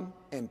John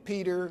and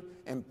Peter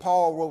and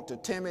Paul wrote to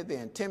Timothy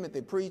and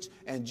Timothy preached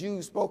and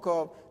Jude spoke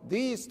of,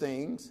 these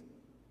things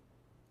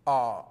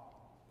are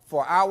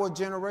for our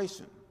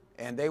generation.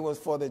 And they was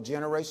for the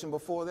generation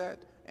before that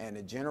and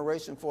the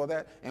generation for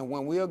that. And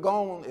when we are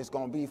gone, it's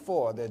going to be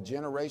for the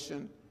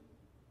generation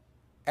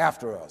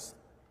after us.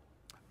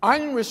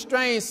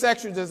 Unrestrained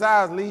sexual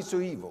desires leads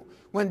to evil.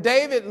 When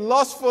David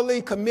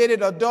lustfully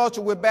committed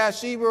adultery with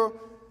Bathsheba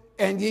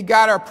and he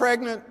got her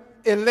pregnant,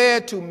 it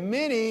led to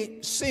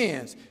many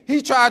sins.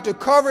 He tried to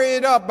cover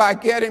it up by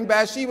getting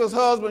Bathsheba's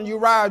husband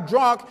Uriah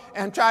drunk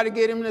and try to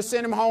get him to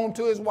send him home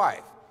to his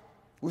wife.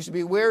 We should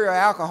be wary of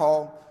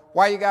alcohol.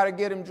 Why you got to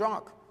get him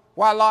drunk?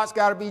 Why Lot's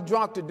got to be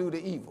drunk to do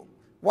the evil?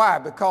 Why?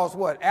 Because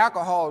what?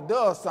 Alcohol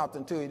does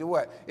something to you.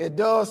 What? It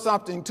does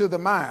something to the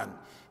mind.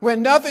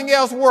 When nothing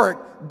else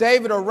worked,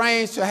 David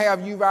arranged to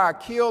have Uriah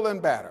killed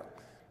and battered.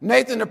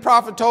 Nathan the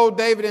prophet told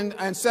David in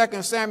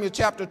 2 Samuel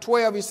chapter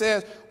 12, he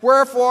says,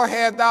 wherefore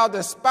hast thou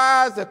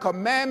despised the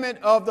commandment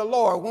of the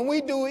Lord? When we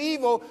do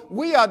evil,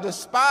 we are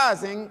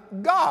despising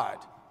God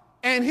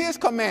and his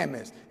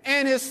commandments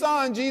and his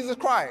son, Jesus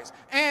Christ.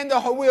 And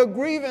we are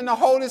grieving the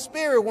Holy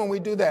Spirit when we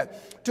do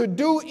that. To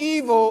do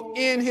evil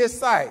in his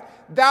sight.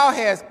 Thou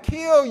hast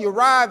killed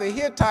Uriah the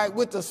Hittite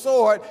with the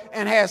sword,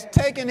 and hast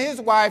taken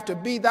his wife to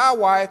be thy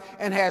wife,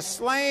 and hast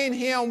slain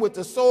him with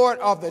the sword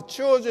of the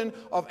children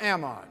of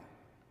Ammon.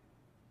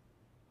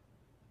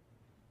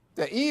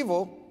 The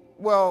evil,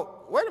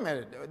 well, wait a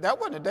minute, that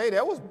wasn't a day,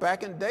 that was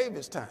back in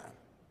David's time.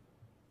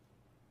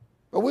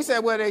 But we said,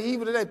 well, they're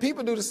evil today.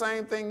 People do the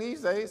same thing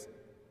these days.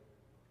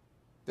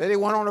 They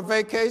went on a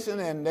vacation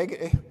and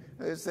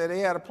they said they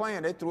had a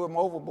plan. They threw him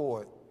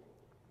overboard.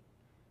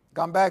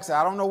 Come back and say,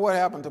 I don't know what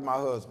happened to my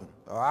husband.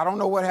 Or I don't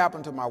know what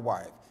happened to my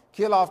wife.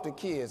 Kill off the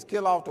kids,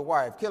 kill off the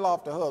wife, kill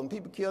off the husband.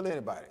 People kill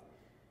anybody.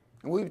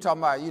 And we were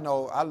talking about, you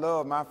know, I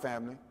love my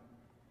family.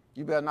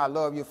 You better not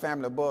love your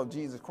family above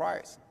Jesus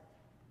Christ.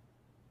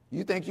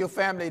 You think your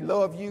family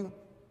love you?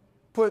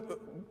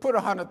 Put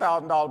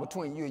 $100,000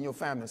 between you and your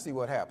family and see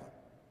what happens.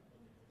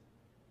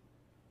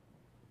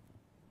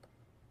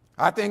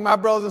 I think my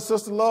brothers and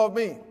sisters love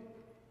me.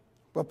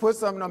 But put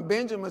some of them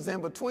Benjamins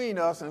in between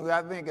us and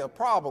I think a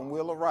problem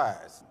will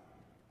arise.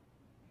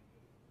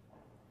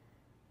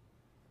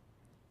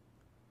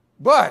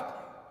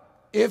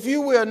 But if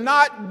you will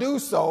not do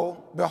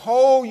so,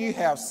 behold, you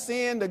have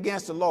sinned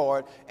against the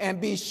Lord,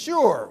 and be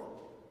sure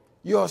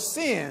your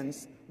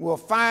sins will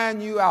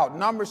find you out.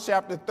 Numbers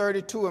chapter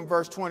 32 and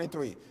verse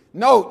 23.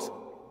 Note,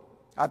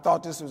 I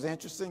thought this was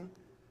interesting.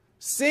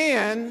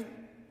 Sin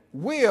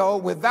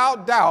will,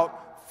 without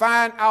doubt,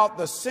 find out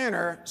the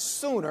sinner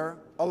sooner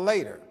or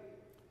later.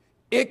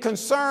 It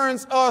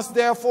concerns us,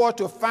 therefore,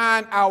 to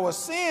find our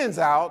sins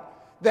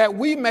out, that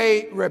we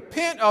may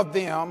repent of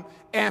them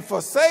and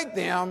forsake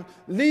them,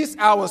 lest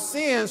our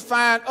sins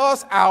find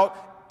us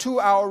out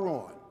to our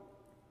ruin.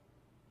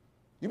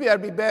 You better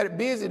be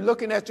busy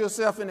looking at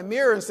yourself in the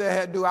mirror and say,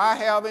 hey, do I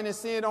have any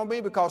sin on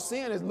me? Because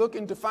sin is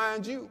looking to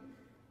find you,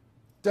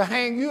 to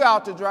hang you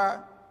out to dry,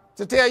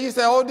 to tell you,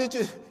 say, oh, did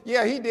you?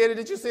 Yeah, he did it.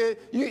 Did you say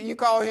you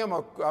call him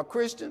a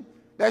Christian?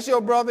 That's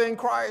your brother in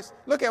Christ.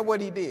 Look at what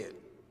he did.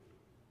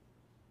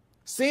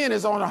 Sin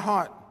is on a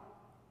hunt.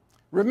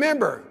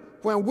 Remember,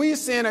 when we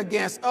sin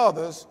against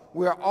others,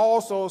 we're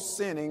also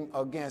sinning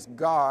against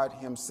God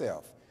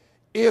himself.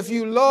 If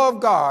you love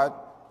God,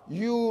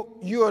 you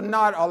will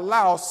not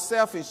allow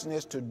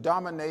selfishness to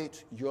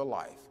dominate your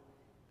life.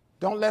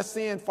 Don't let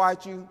sin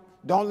fight you.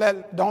 Don't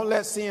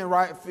let sin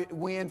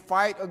win.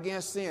 Fight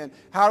against sin.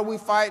 How do we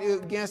fight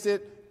against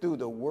it? Through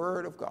the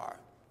word of God,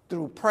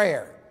 through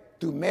prayer,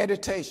 through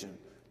meditation,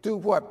 through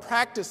what?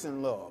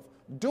 Practicing love,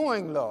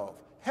 doing love,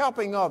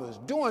 helping others,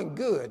 doing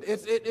good.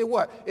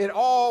 It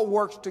all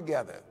works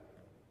together.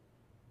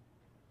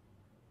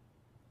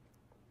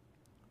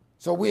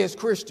 So we as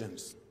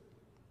Christians,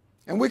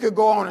 and we could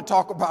go on and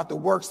talk about the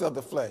works of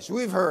the flesh.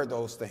 We've heard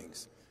those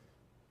things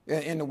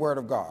in the word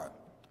of God.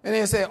 And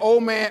then say, oh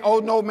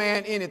no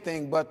man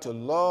anything but to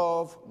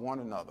love one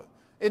another.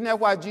 Isn't that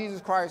why Jesus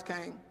Christ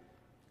came?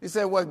 He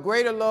said, what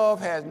greater love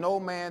has no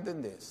man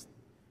than this,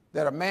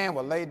 that a man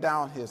will lay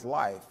down his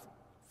life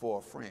for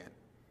a friend.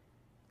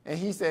 And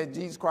he said,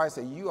 Jesus Christ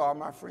said, you are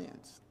my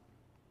friends.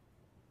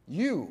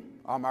 You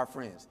are my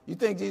friends. You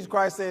think Jesus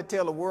Christ said,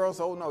 tell the world,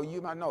 so no,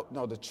 you might know.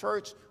 No, the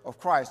church of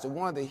Christ, the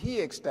one that he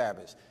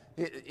established,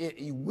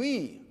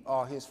 we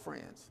are his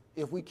friends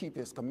if we keep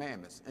his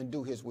commandments and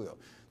do his will.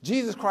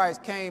 Jesus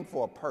Christ came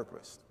for a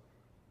purpose.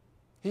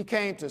 He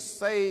came to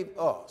save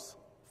us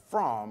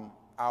from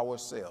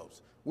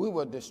ourselves. We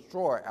will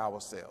destroy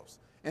ourselves.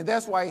 And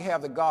that's why he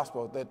have the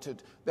gospel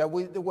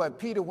what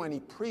Peter, when he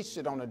preached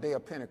it on the day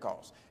of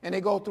Pentecost. And they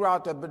go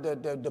throughout the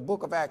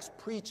book of Acts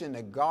preaching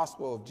the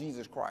gospel of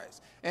Jesus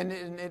Christ.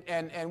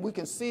 And we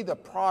can see the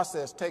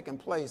process taking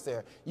place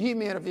there. Ye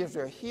men of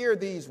Israel, hear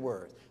these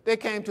words. They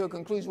came to a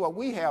conclusion, well,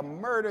 we have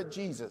murdered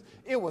Jesus.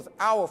 It was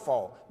our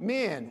fault.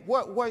 Men,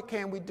 what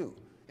can we do?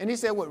 And he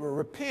said, well,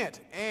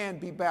 repent and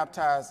be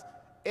baptized,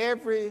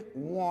 every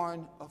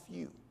one of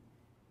you.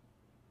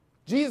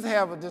 Jesus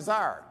has a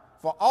desire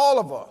for all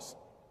of us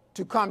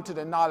to come to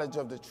the knowledge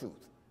of the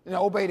truth and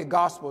obey the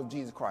gospel of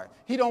Jesus Christ.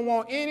 He don't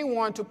want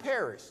anyone to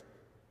perish,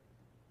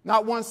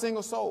 not one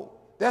single soul.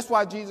 That's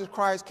why Jesus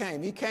Christ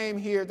came. He came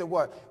here to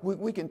what?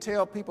 We can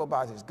tell people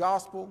about his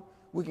gospel.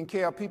 We can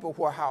tell people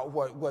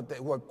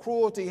what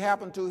cruelty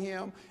happened to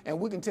him. And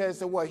we can tell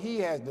us what he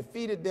has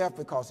defeated death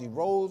because he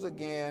rose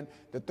again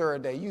the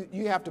third day.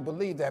 You have to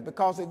believe that,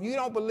 because if you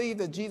don't believe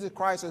that Jesus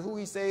Christ is who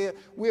he said,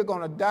 we're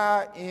going to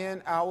die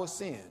in our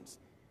sins.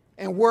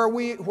 And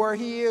where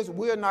he is,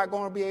 we're not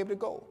going to be able to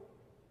go.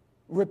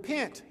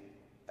 Repent.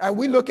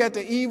 We look at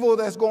the evil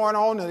that's going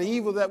on, and the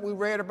evil that we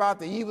read about,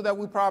 the evil that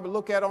we probably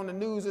look at on the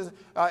news this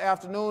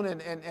afternoon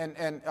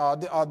and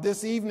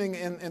this evening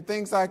and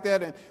things like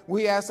that. And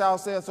we ask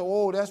ourselves,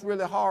 oh, that's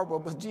really horrible.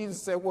 But Jesus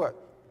said what?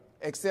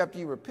 Except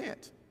ye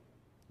repent,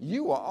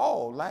 you are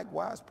all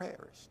likewise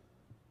perish.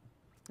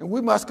 And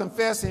we must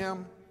confess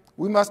him.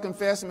 We must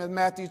confess him, as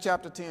Matthew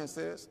chapter 10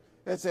 says.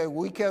 It says,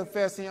 we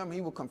confess him,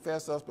 he will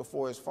confess us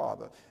before his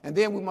Father. And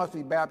then we must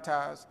be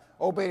baptized,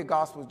 obey the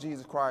gospel of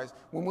Jesus Christ.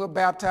 When we're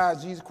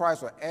baptized, Jesus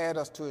Christ will add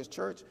us to his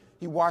church.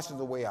 He washes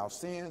away our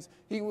sins.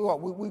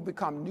 We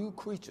become new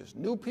creatures,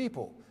 new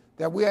people,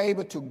 that we are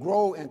able to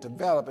grow and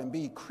develop and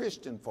be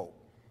Christian folk.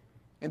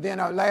 And then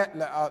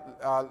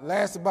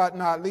last but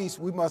not least,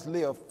 we must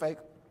live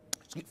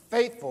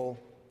faithful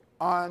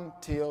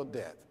until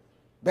death.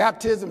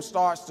 Baptism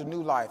starts the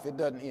new life. It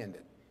doesn't end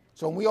it.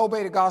 So when we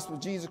obey the gospel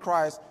of Jesus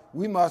Christ,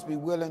 we must be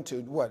willing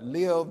to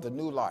live the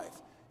new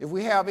life. If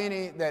we have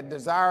any that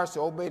desires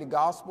to obey the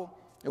gospel,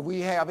 if we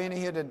have any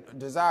here that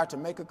desire to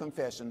make a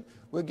confession,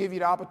 we'll give you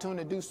the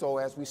opportunity to do so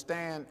as we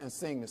stand and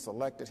sing the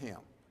selected hymn.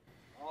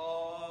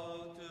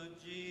 All to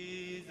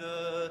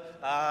Jesus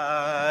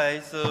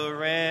I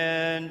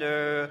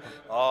surrender,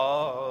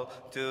 all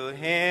to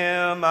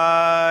him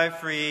I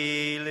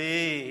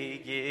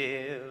freely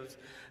give.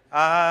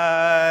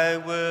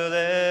 I will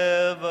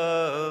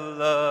ever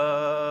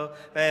love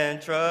and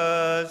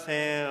trust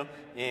him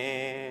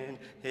in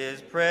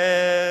his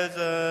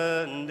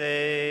present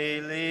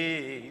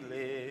daily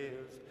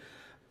lives.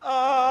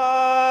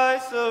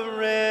 I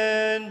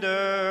surrender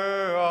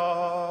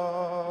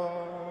all.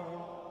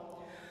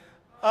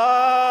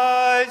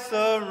 I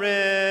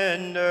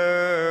surrender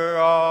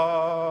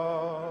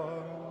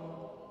all.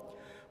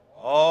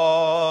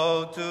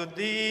 All to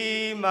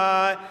thee,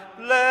 my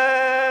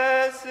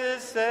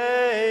blessed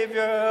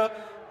Savior,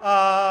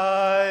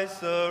 I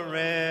surrender.